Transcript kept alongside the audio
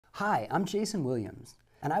Hi, I'm Jason Williams,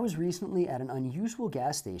 and I was recently at an unusual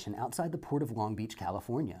gas station outside the port of Long Beach,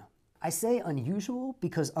 California. I say unusual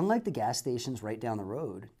because unlike the gas stations right down the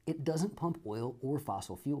road, it doesn't pump oil or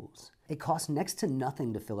fossil fuels. It costs next to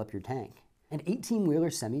nothing to fill up your tank. And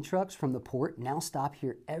 18-wheeler semi-trucks from the port now stop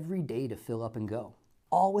here every day to fill up and go,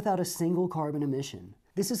 all without a single carbon emission.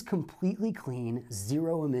 This is completely clean,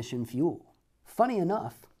 zero-emission fuel. Funny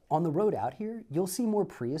enough, on the road out here, you'll see more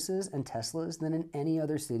Priuses and Teslas than in any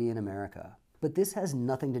other city in America. But this has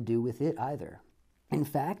nothing to do with it either. In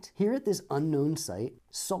fact, here at this unknown site,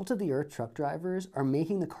 salt-of-the-earth truck drivers are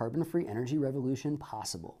making the carbon-free energy revolution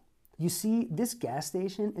possible. You see, this gas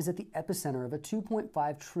station is at the epicenter of a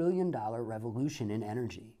 $2.5 trillion revolution in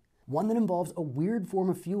energy, one that involves a weird form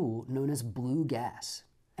of fuel known as blue gas.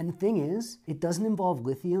 And the thing is, it doesn't involve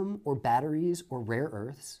lithium or batteries or rare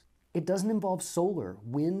earths. It doesn't involve solar,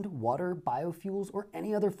 wind, water, biofuels, or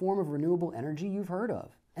any other form of renewable energy you've heard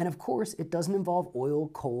of. And of course, it doesn't involve oil,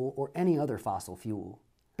 coal, or any other fossil fuel.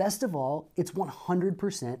 Best of all, it's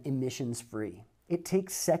 100% emissions-free. It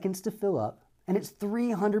takes seconds to fill up, and it's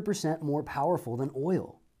 300% more powerful than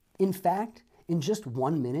oil. In fact, in just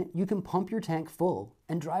 1 minute, you can pump your tank full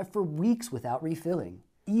and drive for weeks without refilling,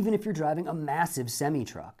 even if you're driving a massive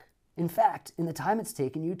semi-truck. In fact, in the time it's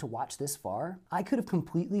taken you to watch this far, I could have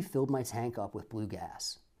completely filled my tank up with blue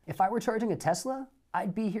gas. If I were charging a Tesla,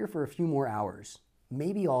 I'd be here for a few more hours,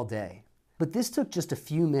 maybe all day. But this took just a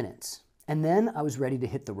few minutes, and then I was ready to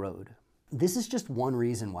hit the road. This is just one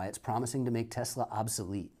reason why it's promising to make Tesla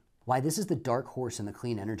obsolete, why this is the dark horse in the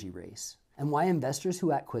clean energy race, and why investors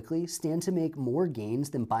who act quickly stand to make more gains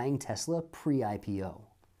than buying Tesla pre-IPO.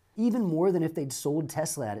 Even more than if they'd sold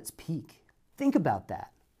Tesla at its peak. Think about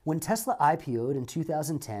that. When Tesla IPO'd in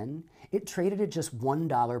 2010, it traded at just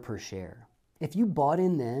 $1 per share. If you bought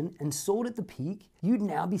in then and sold at the peak, you'd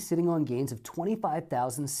now be sitting on gains of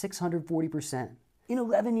 25,640% in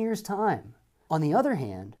 11 years' time. On the other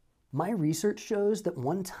hand, my research shows that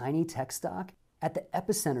one tiny tech stock at the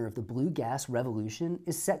epicenter of the blue gas revolution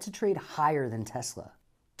is set to trade higher than Tesla,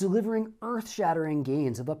 delivering earth-shattering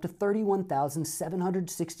gains of up to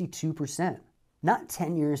 31,762%, not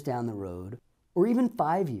 10 years down the road, or even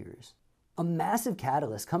 5 years. A massive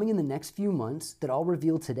catalyst coming in the next few months that I'll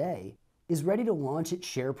reveal today is ready to launch its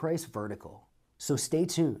share price vertical. So stay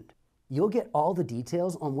tuned. You'll get all the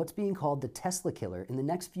details on what's being called the Tesla killer in the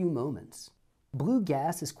next few moments. Blue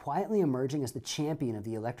gas is quietly emerging as the champion of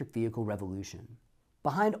the electric vehicle revolution.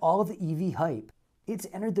 Behind all of the EV hype, it's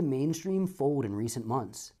entered the mainstream fold in recent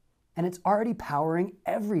months, and it's already powering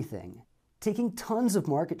everything, taking tons of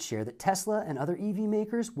market share that Tesla and other EV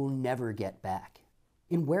makers will never get back.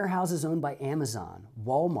 In warehouses owned by Amazon,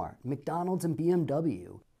 Walmart, McDonald's, and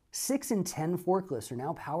BMW, 6 in 10 forklifts are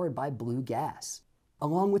now powered by blue gas,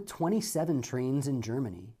 along with 27 trains in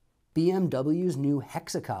Germany, BMW's new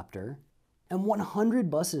hexacopter, and 100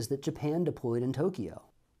 buses that Japan deployed in Tokyo.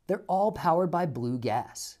 They're all powered by blue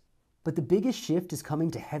gas. But the biggest shift is coming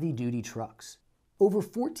to heavy-duty trucks. Over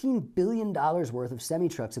 $14 billion worth of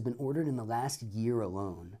semi-trucks have been ordered in the last year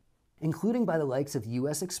alone, including by the likes of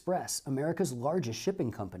US Express, America's largest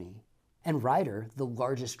shipping company, and Ryder, the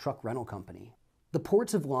largest truck rental company. The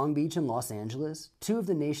ports of Long Beach and Los Angeles, two of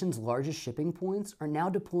the nation's largest shipping points, are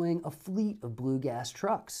now deploying a fleet of blue gas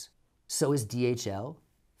trucks. So is DHL,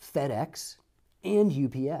 FedEx, and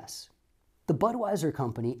UPS. The Budweiser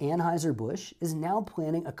company, Anheuser-Busch, is now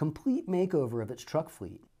planning a complete makeover of its truck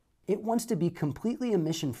fleet. It wants to be completely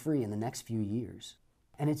emission-free in the next few years,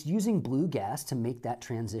 and it's using blue gas to make that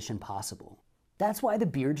transition possible. That's why the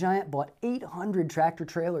beer giant bought 800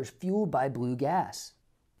 tractor-trailers fueled by blue gas.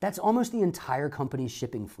 That's almost the entire company's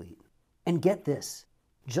shipping fleet. And get this,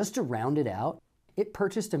 just to round it out, it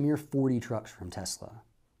purchased a mere 40 trucks from Tesla.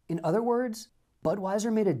 In other words,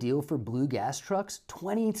 Budweiser made a deal for blue gas trucks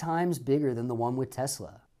 20 times bigger than the one with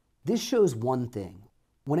Tesla. This shows one thing.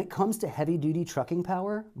 When it comes to heavy-duty trucking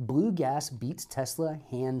power, blue gas beats Tesla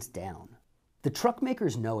hands down. The truck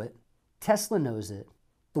makers know it, Tesla knows it,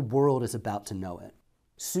 the world is about to know it.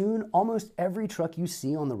 Soon, almost every truck you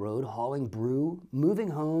see on the road hauling brew, moving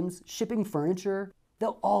homes, shipping furniture,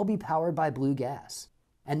 they'll all be powered by blue gas.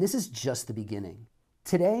 And this is just the beginning.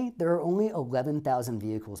 Today, there are only 11,000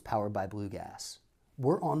 vehicles powered by blue gas.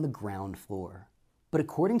 We're on the ground floor. But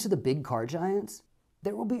according to the big car giants,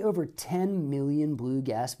 there will be over 10 million blue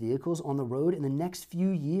gas vehicles on the road in the next few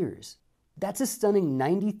years. That's a stunning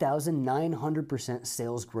 90,900%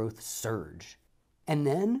 sales growth surge. And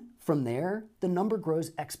then, from there, the number grows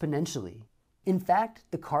exponentially. In fact,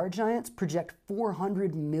 the car giants project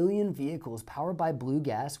 400 million vehicles powered by blue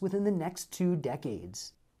gas within the next 2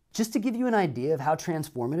 decades. Just to give you an idea of how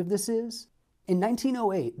transformative this is, In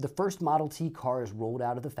 1908, the first Model T cars rolled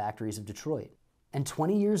out of the factories of Detroit, and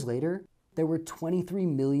 20 years later, there were 23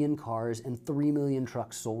 million cars and 3 million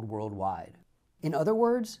trucks sold worldwide. In other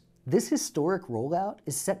words, this historic rollout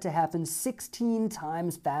is set to happen 16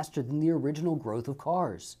 times faster than the original growth of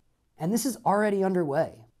cars. And this is already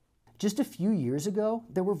underway. Just a few years ago,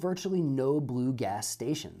 there were virtually no blue gas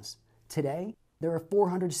stations. Today, there are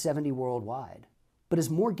 470 worldwide. But as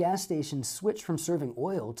more gas stations switch from serving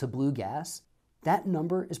oil to blue gas, that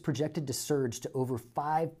number is projected to surge to over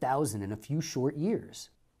 5,000 in a few short years.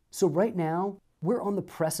 So right now, we're on the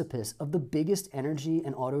precipice of the biggest energy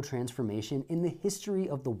and auto transformation in the history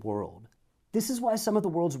of the world. This is why some of the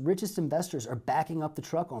world's richest investors are backing up the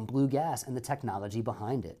truck on blue gas and the technology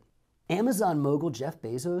behind it. Amazon mogul Jeff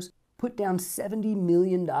Bezos put down $70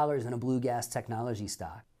 million in a blue gas technology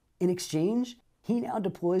stock. In exchange, he now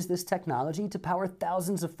deploys this technology to power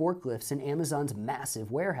thousands of forklifts in Amazon's massive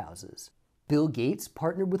warehouses. Bill Gates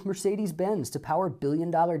partnered with Mercedes-Benz to power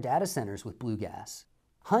billion-dollar data centers with blue gas.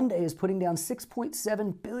 Hyundai is putting down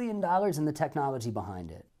 $6.7 billion in the technology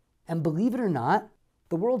behind it. And believe it or not,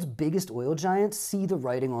 the world's biggest oil giants see the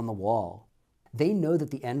writing on the wall. They know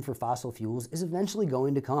that the end for fossil fuels is eventually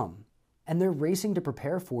going to come, and they're racing to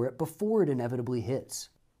prepare for it before it inevitably hits.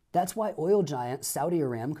 That's why oil giant Saudi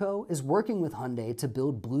Aramco is working with Hyundai to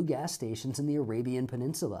build blue gas stations in the Arabian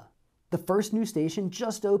Peninsula. The first new station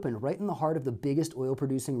just opened right in the heart of the biggest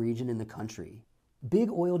oil-producing region in the country.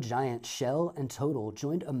 Big oil giants Shell and Total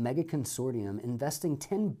joined a mega consortium investing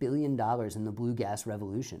 $10 billion in the blue gas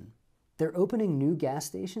revolution. They're opening new gas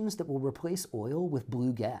stations that will replace oil with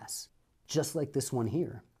blue gas, just like this one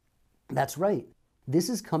here. That's right, this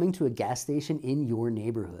is coming to a gas station in your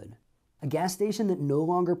neighborhood. A gas station that no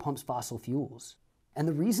longer pumps fossil fuels. And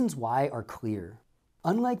the reasons why are clear.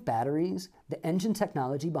 Unlike batteries, the engine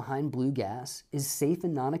technology behind blue gas is safe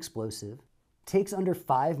and non-explosive, takes under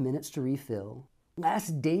 5 minutes to refill, lasts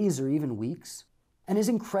days or even weeks, and is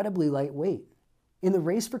incredibly lightweight. In the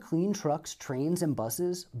race for clean trucks, trains, and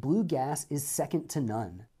buses, blue gas is second to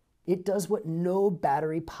none. It does what no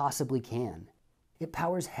battery possibly can. It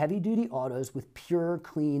powers heavy-duty autos with pure,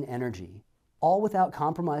 clean energy, all without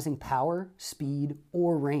compromising power, speed,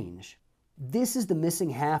 or range. This is the missing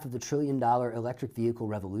half of the trillion-dollar electric vehicle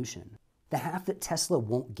revolution, the half that Tesla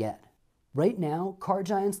won't get. Right now, car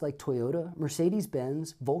giants like Toyota,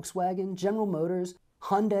 Mercedes-Benz, Volkswagen, General Motors,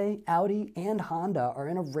 Hyundai, Audi, and Honda are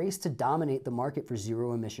in a race to dominate the market for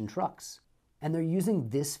zero-emission trucks. And they're using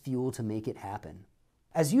this fuel to make it happen.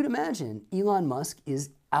 As you'd imagine, Elon Musk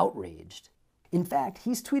is outraged. In fact,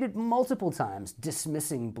 he's tweeted multiple times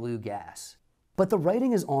dismissing blue gas. But the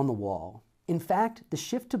writing is on the wall. In fact, the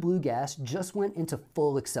shift to blue gas just went into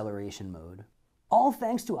full acceleration mode. All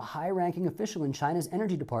thanks to a high-ranking official in China's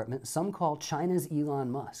energy department some call China's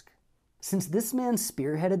Elon Musk. Since this man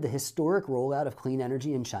spearheaded the historic rollout of clean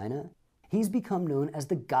energy in China, he's become known as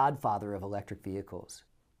the godfather of electric vehicles.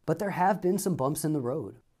 But there have been some bumps in the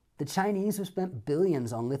road. The Chinese have spent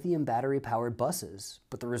billions on lithium battery-powered buses,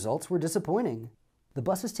 but the results were disappointing. The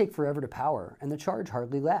buses take forever to power, and the charge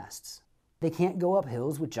hardly lasts. They can't go up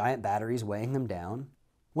hills with giant batteries weighing them down.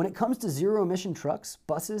 When it comes to zero-emission trucks,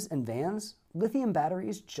 buses, and vans, lithium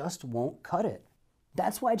batteries just won't cut it.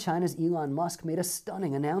 That's why China's Elon Musk made a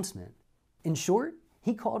stunning announcement. In short,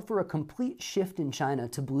 he called for a complete shift in China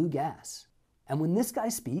to blue gas. And when this guy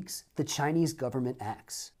speaks, the Chinese government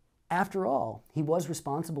acts. After all, he was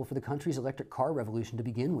responsible for the country's electric car revolution to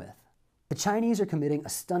begin with. The Chinese are committing a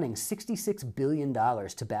stunning $66 billion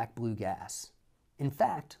to back blue gas. In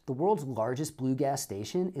fact, the world's largest blue gas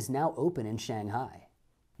station is now open in Shanghai.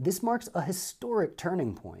 This marks a historic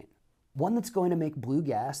turning point, one that's going to make blue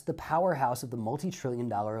gas the powerhouse of the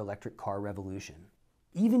multi-trillion-dollar electric car revolution.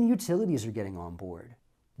 Even utilities are getting on board.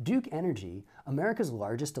 Duke Energy, America's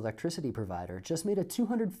largest electricity provider, just made a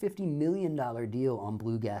 $250 million deal on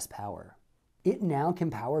blue gas power. It now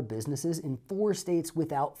can power businesses in 4 states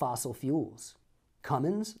without fossil fuels.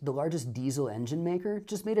 Cummins, the largest diesel engine maker,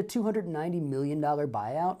 just made a $290 million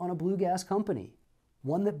buyout on a blue gas company,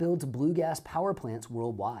 one that builds blue gas power plants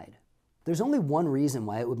worldwide. There's only one reason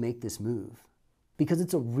why it would make this move, because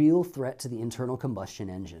it's a real threat to the internal combustion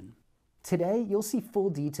engine. Today, you'll see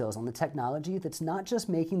full details on the technology that's not just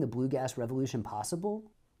making the blue gas revolution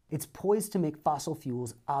possible, it's poised to make fossil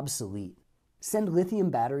fuels obsolete, send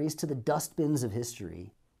lithium batteries to the dustbins of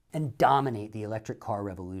history, and dominate the electric car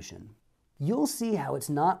revolution. You'll see how it's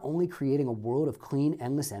not only creating a world of clean,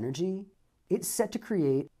 endless energy, it's set to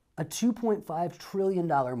create a $2.5 trillion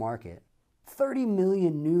market, 30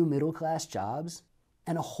 million new middle-class jobs,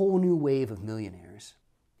 and a whole new wave of millionaires.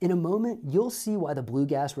 In a moment, you'll see why the blue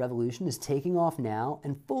gas revolution is taking off now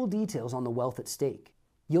and full details on the wealth at stake.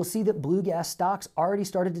 You'll see that blue gas stocks already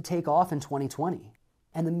started to take off in 2020,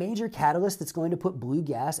 and the major catalyst that's going to put blue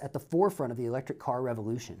gas at the forefront of the electric car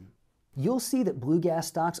revolution. You'll see that blue gas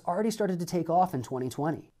stocks already started to take off in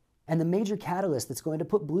 2020, and the major catalyst that's going to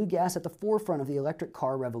put blue gas at the forefront of the electric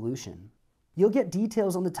car revolution. You'll get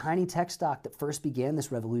details on the tiny tech stock that first began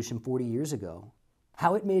this revolution 40 years ago,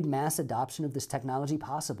 how it made mass adoption of this technology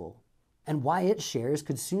possible, and why its shares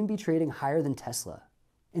could soon be trading higher than Tesla.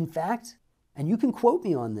 In fact, and you can quote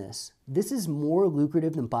me on this is more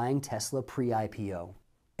lucrative than buying Tesla pre-IPO.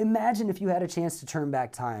 Imagine if you had a chance to turn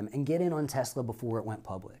back time and get in on Tesla before it went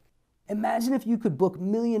public. Imagine if you could book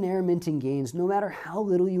millionaire minting gains no matter how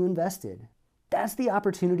little you invested. That's the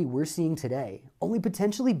opportunity we're seeing today, only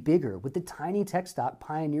potentially bigger with the tiny tech stock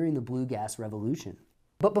pioneering the blue gas revolution.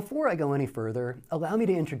 But before I go any further, allow me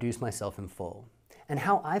to introduce myself in full, and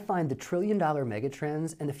how I find the trillion-dollar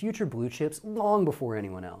megatrends and the future blue chips long before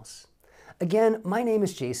anyone else. Again, my name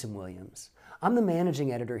is Jason Williams. I'm the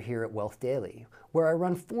managing editor here at Wealth Daily, where I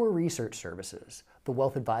run 4 research services: the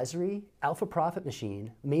Wealth Advisory, Alpha Profit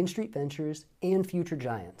Machine, Main Street Ventures, and Future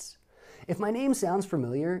Giants. If my name sounds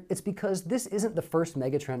familiar, it's because this isn't the first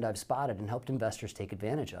megatrend I've spotted and helped investors take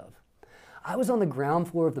advantage of. I was on the ground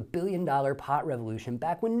floor of the billion-dollar pot revolution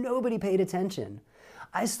back when nobody paid attention.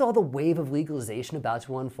 I saw the wave of legalization about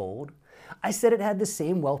to unfold. I said it had the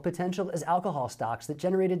same wealth potential as alcohol stocks that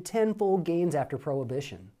generated 10-fold gains after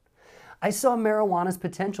Prohibition. I saw marijuana's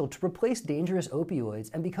potential to replace dangerous opioids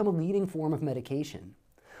and become a leading form of medication,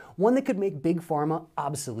 one that could make big pharma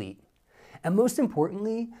obsolete. And most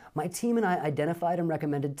importantly, my team and I identified and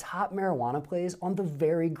recommended top marijuana plays on the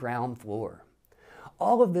very ground floor.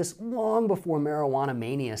 All of this long before marijuana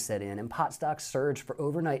mania set in and pot stocks surged for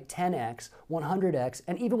overnight 10x, 100x,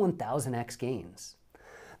 and even 1000x gains.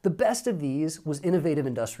 The best of these was Innovative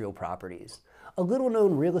Industrial Properties, a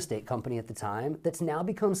little-known real estate company at the time that's now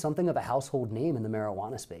become something of a household name in the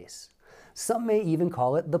marijuana space. Some may even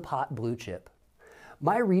call it the pot blue chip.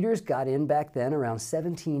 My readers got in back then around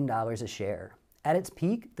 $17 a share. At its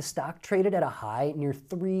peak, the stock traded at a high near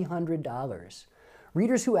 $300.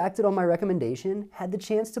 Readers who acted on my recommendation had the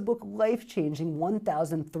chance to book life-changing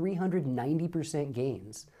 1,390%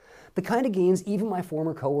 gains, the kind of gains even my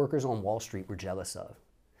former coworkers on Wall Street were jealous of.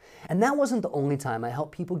 And that wasn't the only time I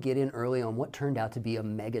helped people get in early on what turned out to be a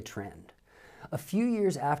mega trend. A few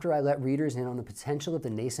years after I let readers in on the potential of the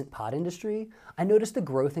nascent pot industry, I noticed the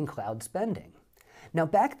growth in cloud spending. Now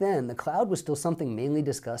back then, the cloud was still something mainly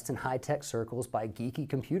discussed in high-tech circles by geeky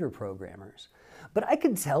computer programmers. But I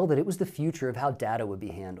could tell that it was the future of how data would be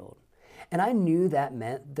handled. And I knew that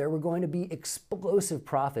meant there were going to be explosive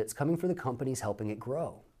profits coming for the companies helping it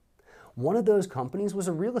grow. One of those companies was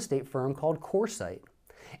a real estate firm called CoreSite.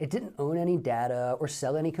 It didn't own any data or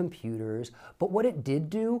sell any computers, but what it did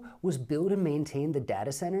do was build and maintain the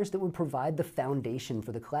data centers that would provide the foundation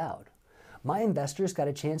for the cloud. My investors got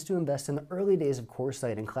a chance to invest in the early days of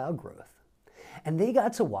CoreSite and cloud growth. And they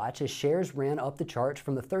got to watch as shares ran up the charts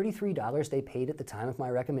from the $33 they paid at the time of my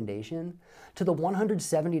recommendation to the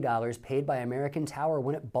 $170 paid by American Tower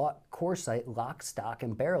when it bought CoreSite lock, stock,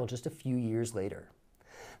 and barrel just a few years later.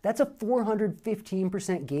 That's a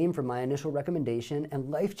 415% gain from my initial recommendation and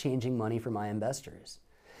life-changing money for my investors.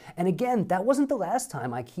 And again, that wasn't the last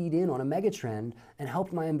time I keyed in on a megatrend and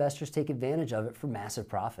helped my investors take advantage of it for massive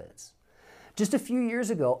profits. Just a few years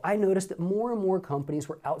ago, I noticed that more and more companies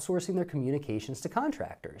were outsourcing their communications to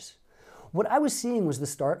contractors. What I was seeing was the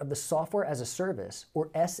start of the software as a service,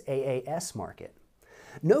 or SaaS market.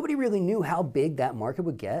 Nobody really knew how big that market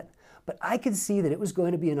would get, but I could see that it was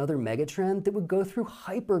going to be another megatrend that would go through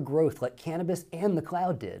hyper growth like cannabis and the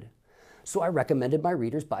cloud did. So I recommended my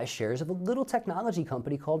readers buy shares of a little technology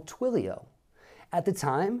company called Twilio. At the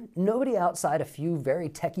time, nobody outside a few very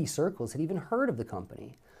techie circles had even heard of the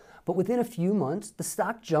company. But within a few months, the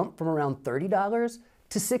stock jumped from around $30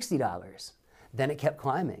 to $60. Then it kept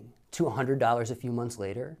climbing to $100 a few months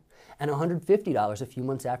later and $150 a few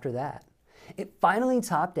months after that. It finally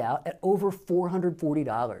topped out at over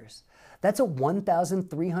 $440. That's a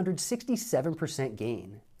 1,367%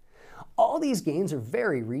 gain. All these gains are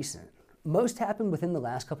very recent. Most happened within the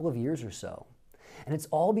last couple of years or so. And it's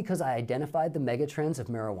all because I identified the megatrends of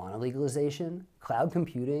marijuana legalization, cloud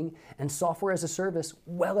computing, and software as a service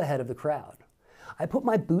well ahead of the crowd. I put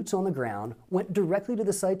my boots on the ground, went directly to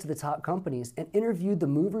the sites of the top companies, and interviewed the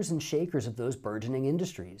movers and shakers of those burgeoning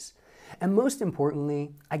industries. And most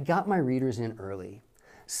importantly, I got my readers in early.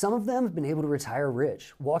 Some of them have been able to retire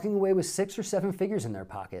rich, walking away with 6 or 7 figures in their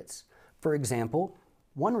pockets. For example,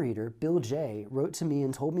 One reader, Bill J., wrote to me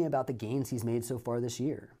and told me about the gains he's made so far this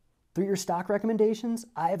year. Through your stock recommendations,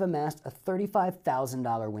 I have amassed a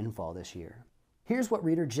 $35,000 windfall this year. Here's what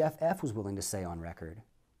reader Jeff F. was willing to say on record.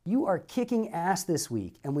 You are kicking ass this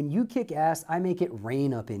week, and when you kick ass, I make it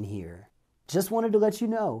rain up in here. Just wanted to let you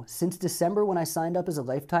know, since December when I signed up as a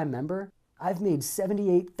lifetime member, I've made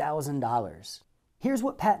 $78,000. Here's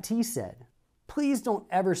what Pat T said. Please don't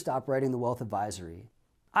ever stop writing the Wealth Advisory.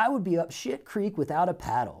 I would be up shit creek without a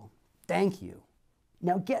paddle. Thank you.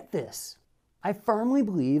 Now get this. I firmly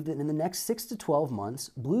believe that in the next 6 to 12 months,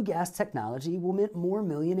 blue gas technology will mint more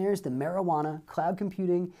millionaires than marijuana, cloud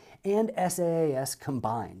computing, and SaaS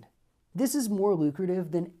combined. This is more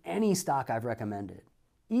lucrative than any stock I've recommended,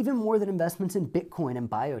 even more than investments in Bitcoin and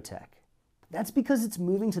biotech. That's because it's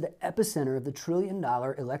moving to the epicenter of the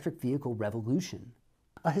trillion-dollar electric vehicle revolution.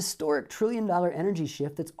 A historic trillion-dollar energy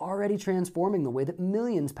shift that's already transforming the way that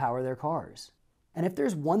millions power their cars. And if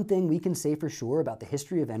there's one thing we can say for sure about the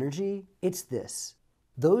history of energy, it's this.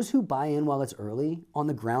 Those who buy in while it's early, on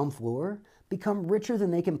the ground floor, become richer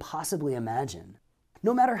than they can possibly imagine.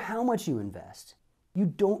 No matter how much you invest, you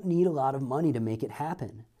don't need a lot of money to make it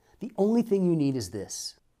happen. The only thing you need is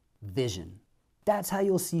this: vision. That's how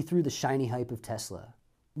you'll see through the shiny hype of Tesla.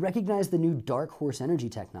 Recognize the new dark horse energy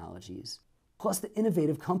technologies, plus the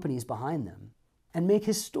innovative companies behind them, and make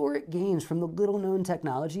historic gains from the little-known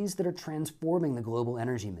technologies that are transforming the global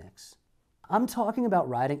energy mix. I'm talking about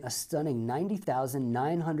riding a stunning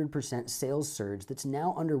 90,900% sales surge that's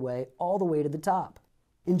now underway all the way to the top.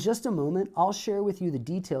 In just a moment, I'll share with you the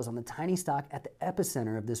details on the tiny stock at the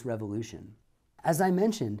epicenter of this revolution. As I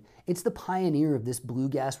mentioned, it's the pioneer of this blue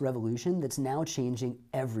gas revolution that's now changing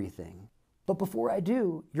everything. But before I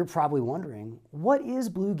do, you're probably wondering, what is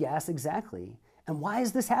blue gas exactly? And why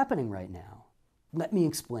is this happening right now? Let me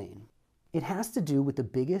explain. It has to do with the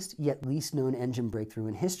biggest yet least known engine breakthrough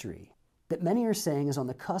in history that many are saying is on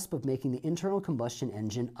the cusp of making the internal combustion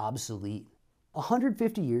engine obsolete.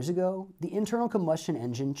 150 years ago, the internal combustion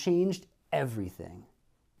engine changed everything.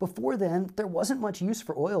 Before then, there wasn't much use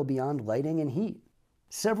for oil beyond lighting and heat.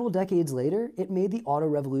 Several decades later, it made the auto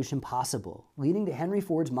revolution possible, leading to Henry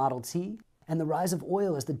Ford's Model T and the rise of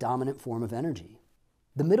oil as the dominant form of energy.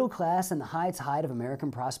 The middle class and the high tide of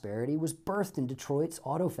American prosperity was birthed in Detroit's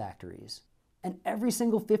auto factories. And every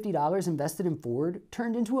single $50 invested in Ford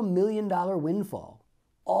turned into $1 million windfall.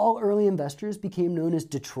 All early investors became known as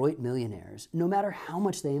Detroit millionaires, no matter how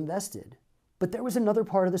much they invested. But there was another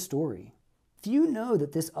part of the story. Few know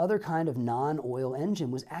that this other kind of non-oil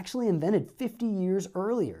engine was actually invented 50 years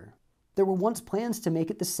earlier. There were once plans to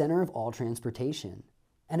make it the center of all transportation.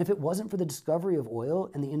 And if it wasn't for the discovery of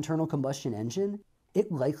oil and the internal combustion engine,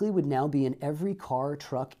 it likely would now be in every car,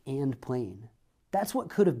 truck, and plane. That's what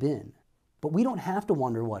could have been. But we don't have to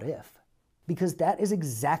wonder what if, because that is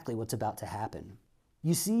exactly what's about to happen.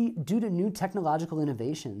 You see, due to new technological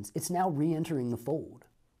innovations, it's now re-entering the fold.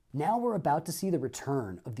 Now we're about to see the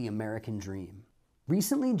return of the American dream.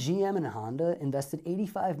 Recently, GM and Honda invested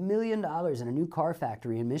 $85 million in a new car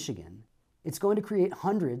factory in Michigan. It's going to create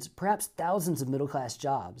hundreds, perhaps thousands of middle-class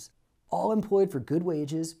jobs, all employed for good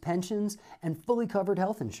wages, pensions, and fully covered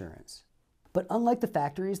health insurance. But unlike the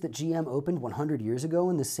factories that GM opened 100 years ago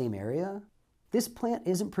in this same area, this plant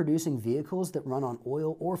isn't producing vehicles that run on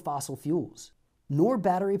oil or fossil fuels, nor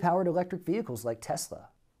battery-powered electric vehicles like Tesla.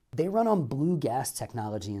 They run on blue gas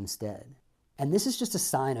technology instead. And this is just a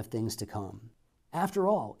sign of things to come. After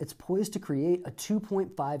all, it's poised to create a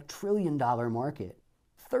 $2.5 trillion market,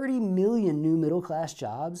 30 million new middle-class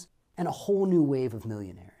jobs, and a whole new wave of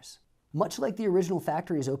millionaires. Much like the original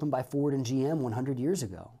factories opened by Ford and GM 100 years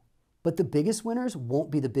ago. But the biggest winners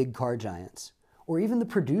won't be the big car giants, or even the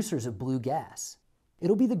producers of blue gas.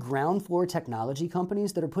 It'll be the ground floor technology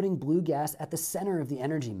companies that are putting blue gas at the center of the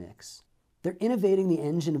energy mix. They're innovating the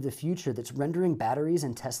engine of the future that's rendering batteries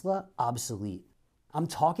and Tesla obsolete. I'm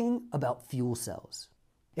talking about fuel cells.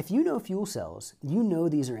 If you know fuel cells, you know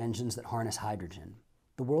these are engines that harness hydrogen,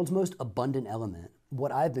 the world's most abundant element,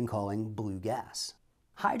 what I've been calling blue gas.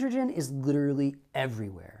 Hydrogen is literally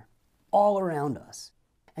everywhere, all around us,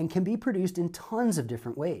 and can be produced in tons of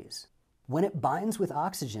different ways. When it binds with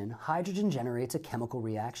oxygen, hydrogen generates a chemical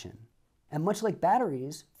reaction. And much like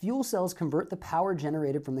batteries, fuel cells convert the power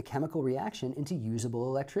generated from the chemical reaction into usable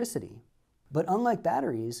electricity. But unlike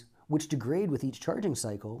batteries, which degrade with each charging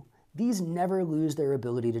cycle, these never lose their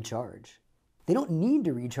ability to charge. They don't need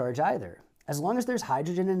to recharge either. As long as there's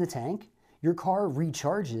hydrogen in the tank, your car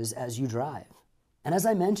recharges as you drive. And as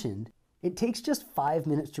I mentioned, it takes just 5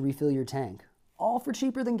 minutes to refill your tank, all for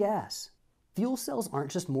cheaper than gas. Fuel cells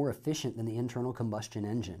aren't just more efficient than the internal combustion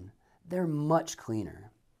engine, they're much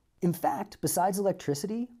cleaner. In fact, besides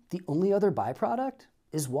electricity, the only other byproduct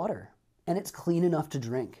is water, and it's clean enough to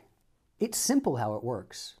drink. It's simple how it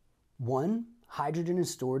works. 1, hydrogen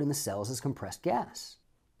is stored in the cells as compressed gas.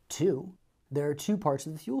 2, there are 2 parts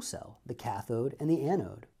of the fuel cell, the cathode and the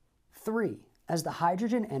anode. 3, as the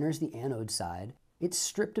hydrogen enters the anode side, it's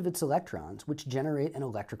stripped of its electrons, which generate an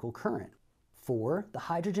electrical current. 4, the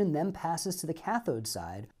hydrogen then passes to the cathode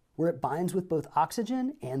side, where it binds with both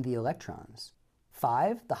oxygen and the electrons.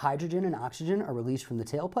 5, the hydrogen and oxygen are released from the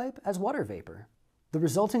tailpipe as water vapor. The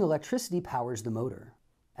resulting electricity powers the motor.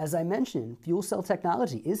 As I mentioned, fuel cell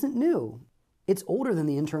technology isn't new. It's older than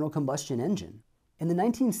the internal combustion engine. In the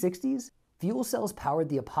 1960s, fuel cells powered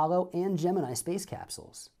the Apollo and Gemini space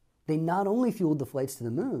capsules. They not only fueled the flights to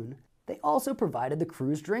the moon, they also provided the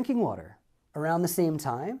crew's drinking water. Around the same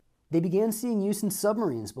time, they began seeing use in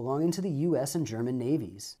submarines belonging to the US and German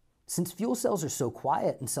navies. Since fuel cells are so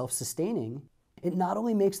quiet and self-sustaining, it not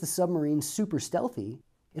only makes the submarines super stealthy,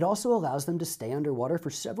 it also allows them to stay underwater for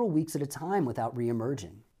several weeks at a time without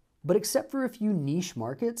re-emerging. But except for a few niche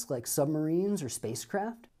markets like submarines or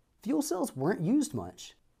spacecraft, fuel cells weren't used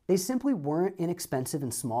much. They simply weren't inexpensive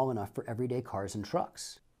and small enough for everyday cars and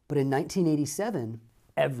trucks. But in 1987,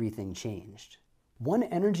 everything changed. One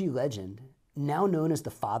energy legend, now known as the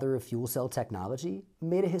father of fuel cell technology,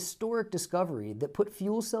 made a historic discovery that put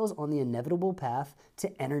fuel cells on the inevitable path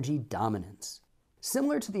to energy dominance.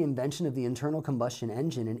 Similar to the invention of the internal combustion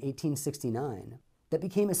engine in 1869, that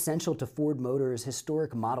became essential to Ford Motors'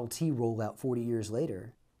 historic Model T rollout 40 years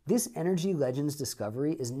later, this energy legend's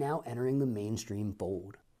discovery is now entering the mainstream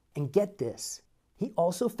fold. And get this, he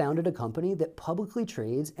also founded a company that publicly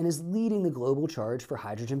trades and is leading the global charge for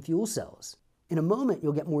hydrogen fuel cells. In a moment,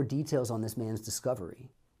 you'll get more details on this man's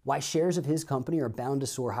discovery, why shares of his company are bound to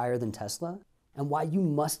soar higher than Tesla, and why you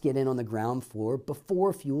must get in on the ground floor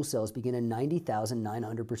before fuel cells begin a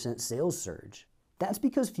 90,900% sales surge. That's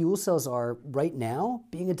because fuel cells are, right now,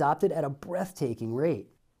 being adopted at a breathtaking rate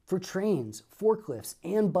for trains, forklifts,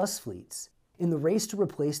 and bus fleets. In the race to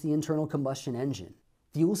replace the internal combustion engine,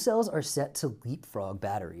 fuel cells are set to leapfrog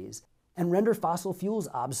batteries and render fossil fuels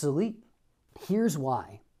obsolete. Here's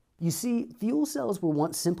why. You see, fuel cells were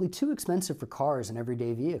once simply too expensive for cars and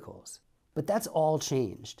everyday vehicles. But that's all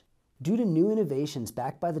changed. Due to new innovations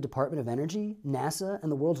backed by the Department of Energy, NASA,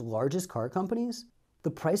 and the world's largest car companies, the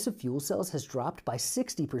price of fuel cells has dropped by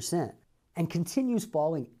 60% and continues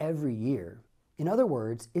falling every year. In other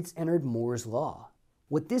words, it's entered Moore's Law.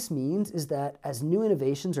 What this means is that as new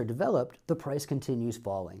innovations are developed, the price continues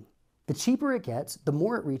falling. The cheaper it gets, the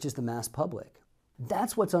more it reaches the mass public.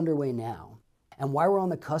 That's what's underway now, and why we're on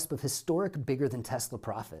the cusp of historic bigger than Tesla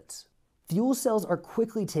profits. Fuel cells are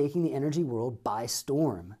quickly taking the energy world by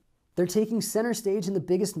storm. They're taking center stage in the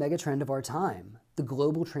biggest megatrend of our time, the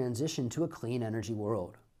global transition to a clean energy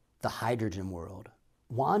world, the hydrogen world.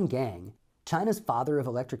 Wan Gang, China's father of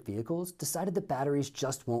electric vehicles, decided that batteries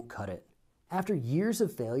just won't cut it. After years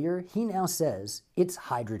of failure, he now says it's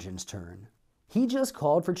hydrogen's turn. He just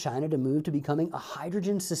called for China to move to becoming a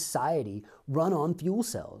hydrogen society run on fuel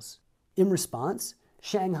cells. In response,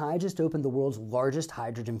 Shanghai just opened the world's largest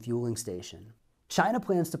hydrogen fueling station. China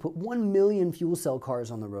plans to put 1 million fuel cell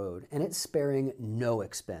cars on the road, and it's sparing no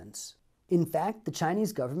expense. In fact, the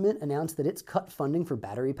Chinese government announced that it's cut funding for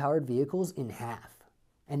battery-powered vehicles in half.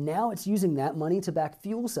 And now it's using that money to back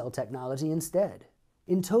fuel cell technology instead.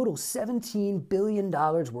 In total, $17 billion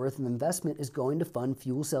worth of investment is going to fund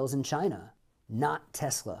fuel cells in China, not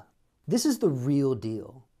Tesla. This is the real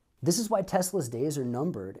deal. This is why Tesla's days are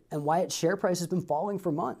numbered and why its share price has been falling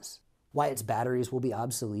for months, why its batteries will be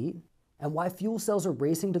obsolete, and why fuel cells are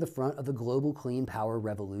racing to the front of the global clean power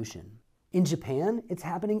revolution. In Japan, it's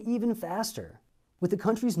happening even faster. With the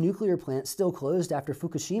country's nuclear plant still closed after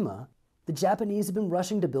Fukushima, the Japanese have been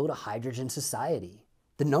rushing to build a hydrogen society.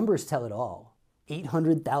 The numbers tell it all.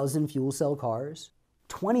 800,000 fuel cell cars,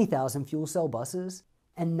 20,000 fuel cell buses,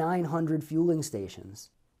 and 900 fueling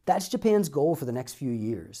stations. That's Japan's goal for the next few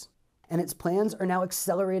years. And its plans are now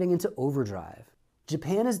accelerating into overdrive.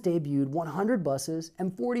 Japan has debuted 100 buses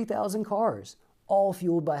and 40,000 cars, all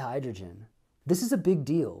fueled by hydrogen. This is a big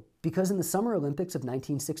deal because in the Summer Olympics of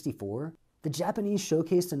 1964, the Japanese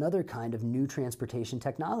showcased another kind of new transportation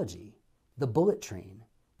technology, the bullet train.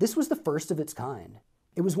 This was the first of its kind.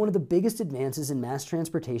 It was one of the biggest advances in mass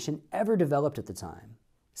transportation ever developed at the time.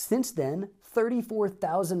 Since then,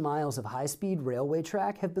 34,000 miles of high-speed railway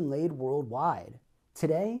track have been laid worldwide.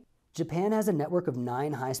 Today, Japan has a network of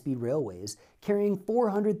 9 high-speed railways carrying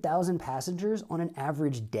 400,000 passengers on an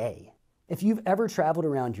average day. If you've ever traveled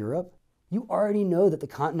around Europe, you already know that the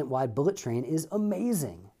continent-wide bullet train is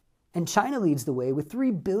amazing. And China leads the way with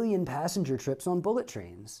 3 billion passenger trips on bullet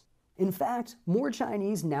trains. In fact, more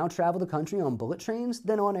Chinese now travel the country on bullet trains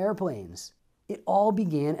than on airplanes. It all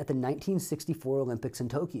began at the 1964 Olympics in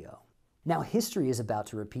Tokyo. Now history is about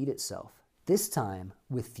to repeat itself, this time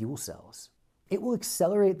with fuel cells. It will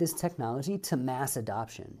accelerate this technology to mass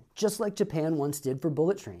adoption, just like Japan once did for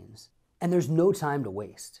bullet trains. And there's no time to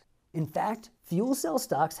waste. In fact, fuel cell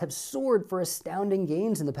stocks have soared for astounding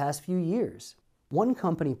gains in the past few years. One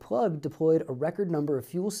company, Plug, deployed a record number of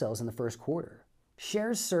fuel cells in the first quarter.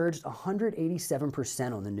 Shares surged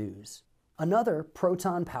 187% on the news. Another,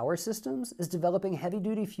 Proton Power Systems, is developing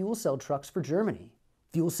heavy-duty fuel cell trucks for Germany,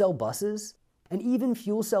 fuel cell buses, and even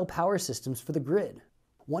fuel cell power systems for the grid,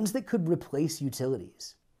 ones that could replace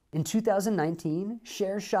utilities. In 2019,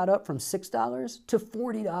 shares shot up from $6 to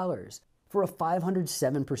 $40 for a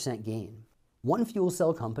 507% gain. One fuel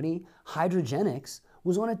cell company, Hydrogenics,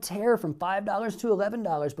 was on a tear from $5 to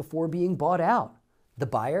 $11 before being bought out. The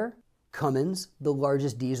buyer? Cummins, the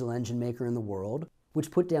largest diesel engine maker in the world,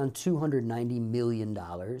 which put down $290 million.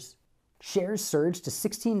 Shares surged to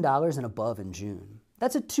 $16 and above in June.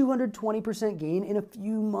 That's a 220% gain in a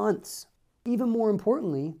few months. Even more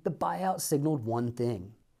importantly, the buyout signaled one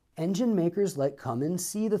thing. Engine makers like Cummins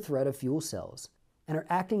see the threat of fuel cells and are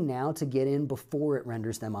acting now to get in before it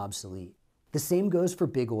renders them obsolete. The same goes for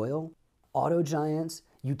big oil, auto giants,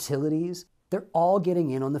 utilities. They're all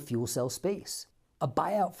getting in on the fuel cell space. A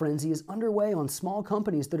buyout frenzy is underway on small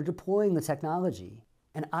companies that are deploying the technology,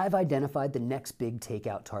 and I've identified the next big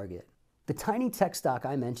takeout target. The tiny tech stock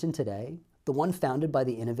I mentioned today, the one founded by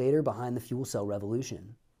the innovator behind the fuel cell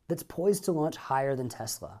revolution, that's poised to launch higher than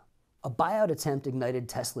Tesla. A buyout attempt ignited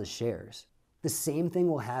Tesla's shares. The same thing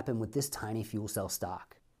will happen with this tiny fuel cell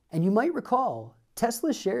stock. And you might recall,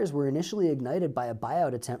 Tesla's shares were initially ignited by a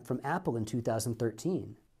buyout attempt from Apple in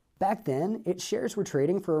 2013. Back then, its shares were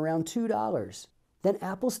trading for around $2. Then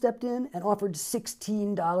Apple stepped in and offered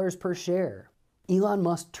 $16 per share. Elon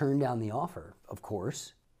Musk turned down the offer, of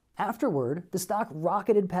course. Afterward, the stock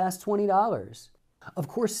rocketed past $20. Of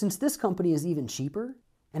course, since this company is even cheaper,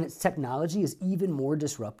 and its technology is even more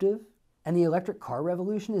disruptive, and the electric car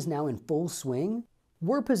revolution is now in full swing,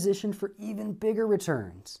 we're positioned for even bigger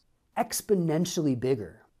returns, exponentially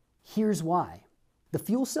bigger. Here's why. The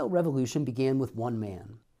fuel cell revolution began with one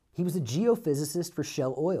man. He was a geophysicist for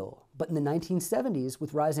Shell Oil, but in the 1970s,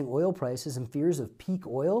 with rising oil prices and fears of peak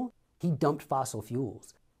oil, he dumped fossil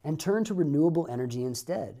fuels and turned to renewable energy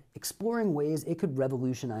instead, exploring ways it could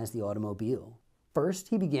revolutionize the automobile. First,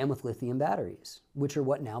 he began with lithium batteries, which are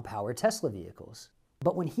what now power Tesla vehicles.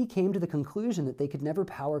 But when he came to the conclusion that they could never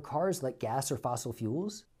power cars like gas or fossil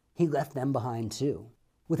fuels, he left them behind too.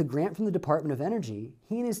 With a grant from the Department of Energy,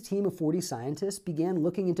 he and his team of 40 scientists began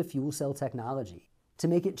looking into fuel cell technology to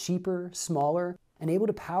make it cheaper, smaller, and able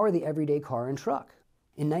to power the everyday car and truck.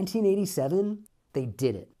 In 1987, they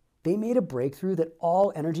did it. They made a breakthrough that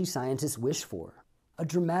all energy scientists wish for, a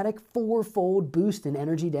dramatic 4-fold boost in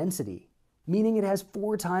energy density, meaning it has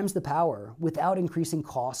 4 times the power without increasing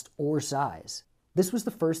cost or size. This was the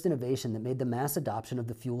first innovation that made the mass adoption of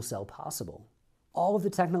the fuel cell possible. All of the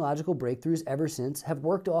technological breakthroughs ever since have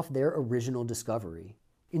worked off their original discovery.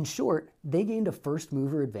 In short, they gained a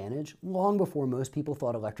first-mover advantage long before most people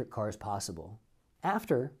thought electric cars possible.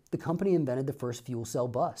 After, the company invented the first fuel cell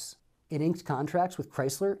bus. It inked contracts with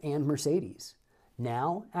Chrysler and Mercedes.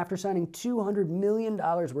 Now, after signing $200 million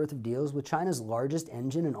worth of deals with China's largest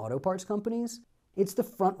engine and auto parts companies, it's the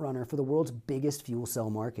frontrunner for the world's biggest fuel cell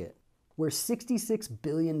market, where $66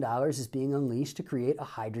 billion is being unleashed to create a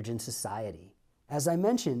hydrogen society. As I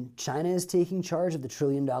mentioned, China is taking charge of the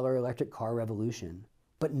trillion-dollar electric car revolution,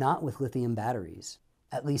 but not with lithium batteries,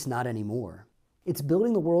 at least not anymore. It's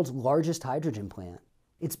building the world's largest hydrogen plant.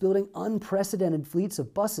 It's building unprecedented fleets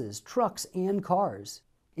of buses, trucks, and cars.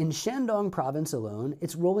 In Shandong province alone,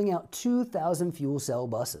 it's rolling out 2,000 fuel cell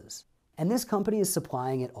buses. And this company is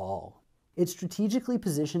supplying it all. It's strategically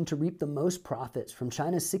positioned to reap the most profits from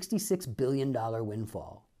China's $66 billion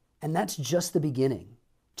windfall. And that's just the beginning.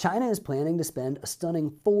 China is planning to spend a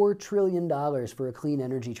stunning $4 trillion for a clean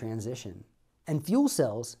energy transition. And fuel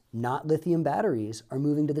cells, not lithium batteries, are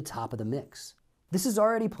moving to the top of the mix. This is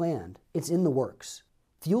already planned. It's in the works.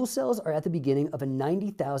 Fuel cells are at the beginning of a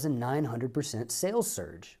 90,900% sales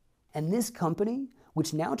surge. And this company,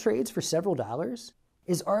 which now trades for several dollars,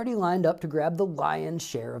 is already lined up to grab the lion's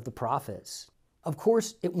share of the profits. Of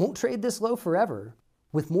course, it won't trade this low forever.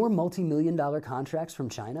 With more multi-million-dollar contracts from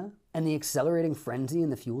China and the accelerating frenzy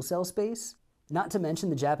in the fuel cell space, not to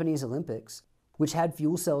mention the Japanese Olympics, which had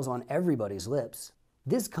fuel cells on everybody's lips,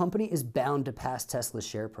 this company is bound to pass Tesla's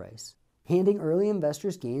share price, handing early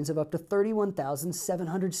investors gains of up to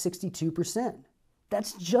 31,762%.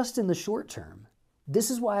 That's just in the short term. This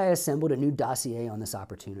is why I assembled a new dossier on this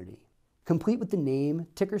opportunity, complete with the name,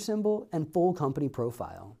 ticker symbol, and full company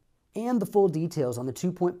profile, and the full details on the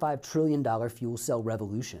 $2.5 trillion fuel cell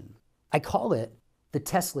revolution. I call it the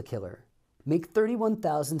Tesla Killer. Make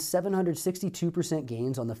 31,762%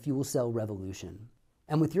 gains on the fuel cell revolution.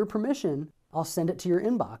 And with your permission, I'll send it to your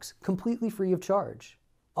inbox completely free of charge.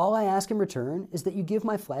 All I ask in return is that you give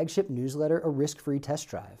my flagship newsletter a risk-free test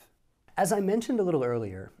drive. As I mentioned a little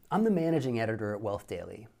earlier, I'm the managing editor at Wealth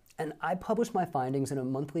Daily, and I publish my findings in a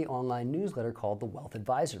monthly online newsletter called The Wealth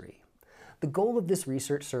Advisory. The goal of this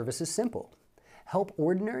research service is simple: help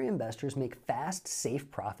ordinary investors make fast,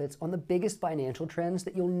 safe profits on the biggest financial trends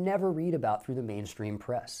that you'll never read about through the mainstream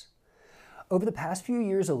press. Over the past few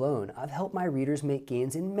years alone, I've helped my readers make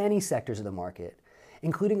gains in many sectors of the market,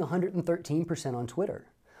 including 113% on Twitter,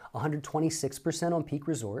 126% on Peak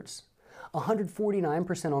Resorts,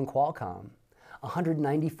 149% on Qualcomm,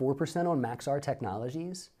 194% on Maxar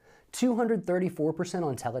Technologies, 234%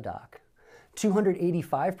 on Teladoc,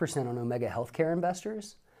 285% on Omega Healthcare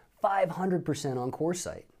Investors, 500% on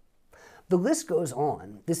CoreSite. The list goes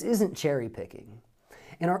on. This isn't cherry picking.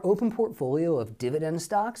 In our open portfolio of dividend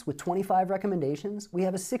stocks with 25 recommendations, we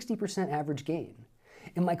have a 60% average gain.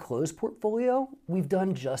 In my closed portfolio, we've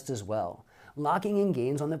done just as well, locking in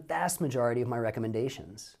gains on the vast majority of my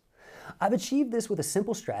recommendations. I've achieved this with a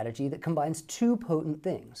simple strategy that combines two potent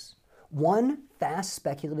things. One, fast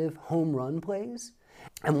speculative home run plays,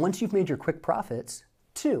 and once you've made your quick profits,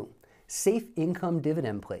 two, safe income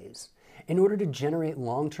dividend plays in order to generate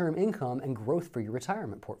long-term income and growth for your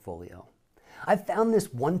retirement portfolio. I've found this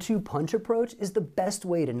 1-2 punch approach is the best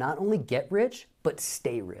way to not only get rich, but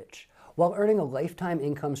stay rich, while earning a lifetime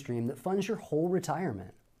income stream that funds your whole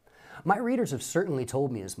retirement. My readers have certainly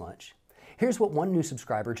told me as much. Here's what one new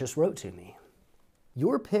subscriber just wrote to me.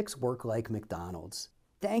 Your picks work like McDonald's.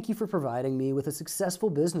 Thank you for providing me with a successful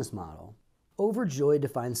business model. Overjoyed to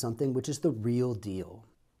find something which is the real deal.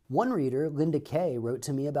 One reader, Linda K., wrote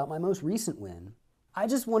to me about my most recent win. I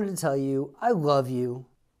just wanted to tell you, I love you.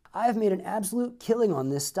 I have made an absolute killing on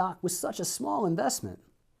this stock with such a small investment.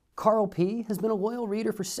 Carl P. has been a loyal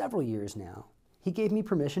reader for several years now. He gave me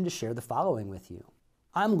permission to share the following with you.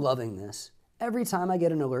 I'm loving this. Every time I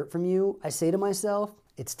get an alert from you, I say to myself,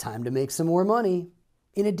 it's time to make some more money.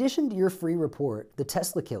 In addition to your free report, The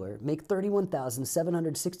Tesla Killer, make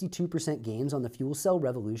 31,762% gains on the fuel cell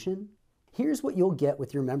revolution, here's what you'll get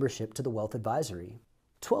with your membership to the Wealth Advisory.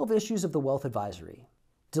 12 issues of the Wealth Advisory.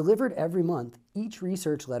 Delivered every month, each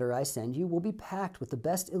research letter I send you will be packed with the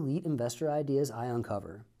best elite investor ideas I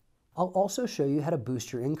uncover. I'll also show you how to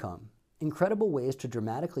boost your income, incredible ways to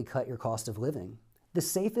dramatically cut your cost of living, the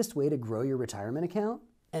safest way to grow your retirement account,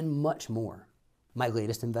 and much more. My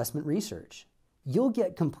latest investment research. You'll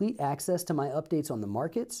get complete access to my updates on the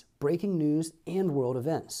markets, breaking news, and world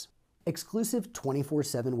events. Exclusive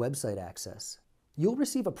 24/7 website access. You'll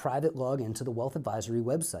receive a private login to the Wealth Advisory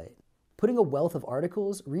website, putting a wealth of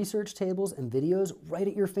articles, research tables, and videos right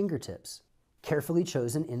at your fingertips. Carefully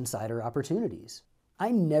chosen insider opportunities.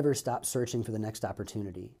 I never stop searching for the next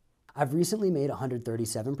opportunity. I've recently made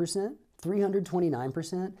 137%,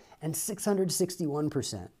 329%, and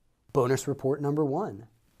 661%. Bonus report number 1,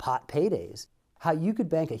 pot paydays. How you could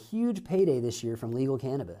bank a huge payday this year from legal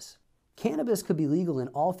cannabis. Cannabis could be legal in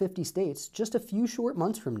all 50 states just a few short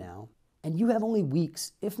months from now, and you have only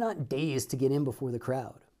weeks, if not days, to get in before the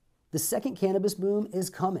crowd. The second cannabis boom is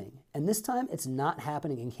coming, and this time it's not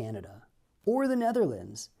happening in Canada or the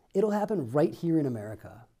Netherlands. It'll happen right here in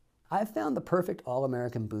America. I've found the perfect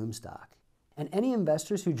all-American boom stock, and any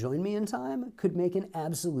investors who join me in time could make an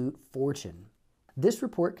absolute fortune. This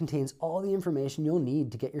report contains all the information you'll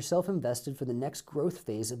need to get yourself invested for the next growth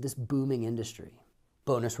phase of this booming industry.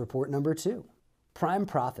 Bonus report number 2, Prime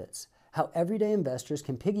Profits, how everyday investors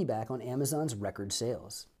can piggyback on Amazon's record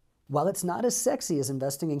sales. While it's not as sexy as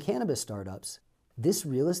investing in cannabis startups, this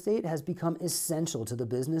real estate has become essential to the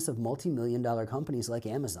business of multi-million-dollar companies like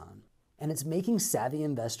Amazon, and it's making savvy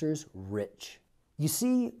investors rich. You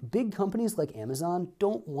see, big companies like Amazon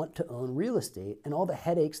don't want to own real estate and all the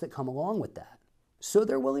headaches that come along with that. So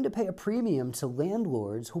they're willing to pay a premium to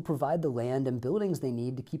landlords who provide the land and buildings they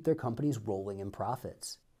need to keep their companies rolling in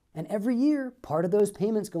profits. And every year, part of those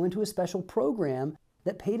payments go into a special program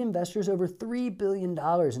that paid investors over $3 billion in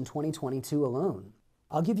 2022 alone.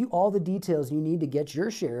 I'll give you all the details you need to get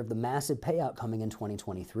your share of the massive payout coming in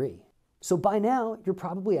 2023. So by now, you're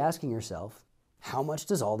probably asking yourself, how much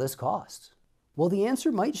does all this cost? Well, the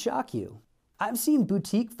answer might shock you. I've seen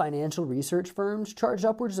boutique financial research firms charge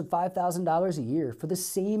upwards of $5,000 a year for the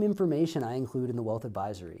same information I include in the Wealth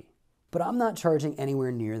Advisory. But I'm not charging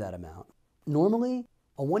anywhere near that amount. Normally,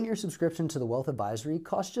 A 1-year subscription to the Wealth Advisory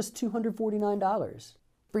costs just $249.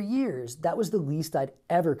 For years, that was the least I'd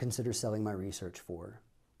ever consider selling my research for.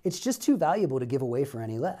 It's just too valuable to give away for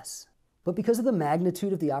any less. But because of the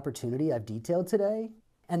magnitude of the opportunity I've detailed today,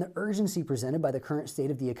 and the urgency presented by the current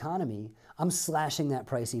state of the economy, I'm slashing that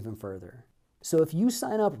price even further. So if you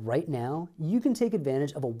sign up right now, you can take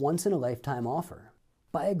advantage of a once-in-a-lifetime offer.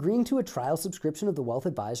 By agreeing to a trial subscription of the Wealth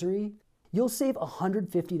Advisory, you'll save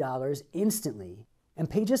 $150 instantly and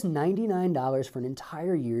pay just $99 for an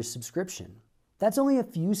entire year's subscription. That's only a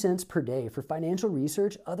few cents per day for financial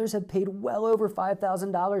research others have paid well over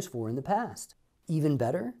 $5,000 for in the past. Even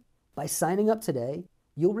better, by signing up today,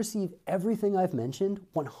 you'll receive everything I've mentioned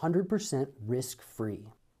 100% risk-free.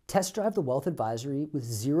 Test drive the Wealth Advisory with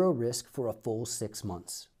zero risk for a full 6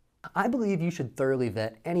 months. I believe you should thoroughly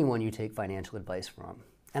vet anyone you take financial advice from,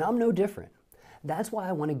 and I'm no different. That's why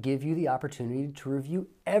I want to give you the opportunity to review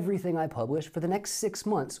everything I publish for the next 6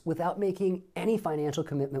 months without making any financial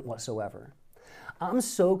commitment whatsoever. I'm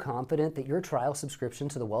so confident that your trial subscription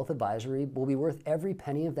to the Wealth Advisory will be worth every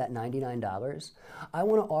penny of that $99, I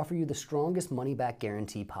want to offer you the strongest money-back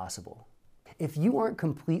guarantee possible. If you aren't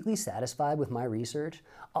completely satisfied with my research,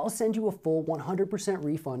 I'll send you a full 100%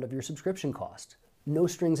 refund of your subscription cost. No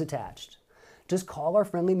strings attached. Just call our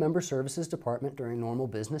friendly member services department during normal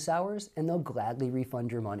business hours and they'll gladly refund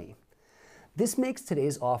your money. This makes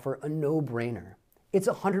today's offer a no-brainer. It's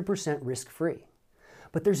 100% risk-free.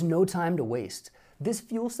 But there's no time to waste. This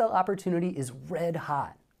fuel cell opportunity is red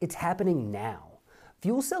hot. It's happening now.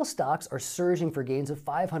 Fuel cell stocks are surging for gains of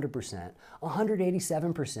 500%,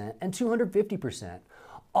 187%, and 250%,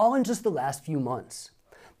 all in just the last few months.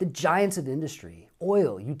 The giants of industry,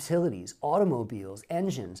 oil, utilities, automobiles,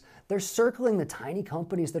 engines, they're circling the tiny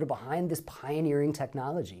companies that are behind this pioneering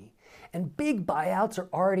technology. And big buyouts are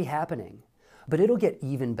already happening. But it'll get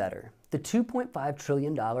even better. The $2.5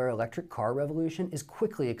 trillion electric car revolution is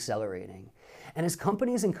quickly accelerating. And as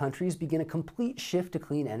companies and countries begin a complete shift to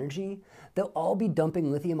clean energy, they'll all be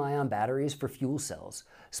dumping lithium-ion batteries for fuel cells,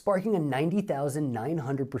 sparking a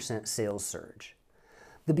 90,900% sales surge.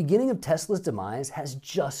 The beginning of Tesla's demise has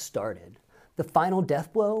just started. The final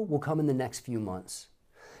death blow will come in the next few months.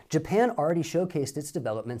 Japan already showcased its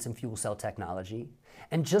developments in fuel cell technology,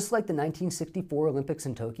 and just like the 1964 Olympics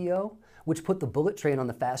in Tokyo, which put the bullet train on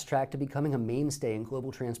the fast track to becoming a mainstay in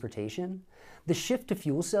global transportation, the shift to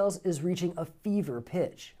fuel cells is reaching a fever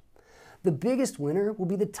pitch. The biggest winner will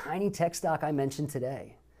be the tiny tech stock I mentioned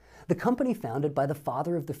today, the company founded by the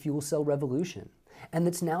father of the fuel cell revolution, and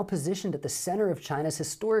that's now positioned at the center of China's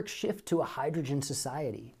historic shift to a hydrogen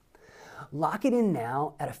society. Lock it in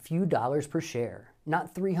now at a few dollars per share,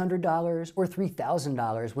 not $300 or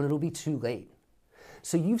 $3,000 when it'll be too late.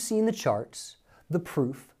 So you've seen the charts, the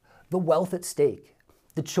proof, the wealth at stake.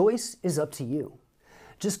 The choice is up to you.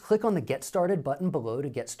 Just click on the Get Started button below to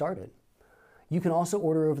get started. You can also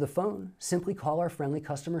order over the phone. Simply call our friendly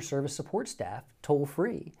customer service support staff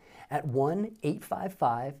toll-free at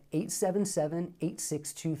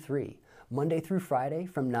 1-855-877-8623, Monday through Friday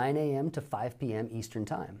from 9 a.m. to 5 p.m. Eastern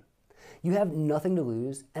Time. You have nothing to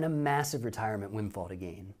lose and a massive retirement windfall to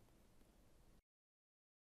gain.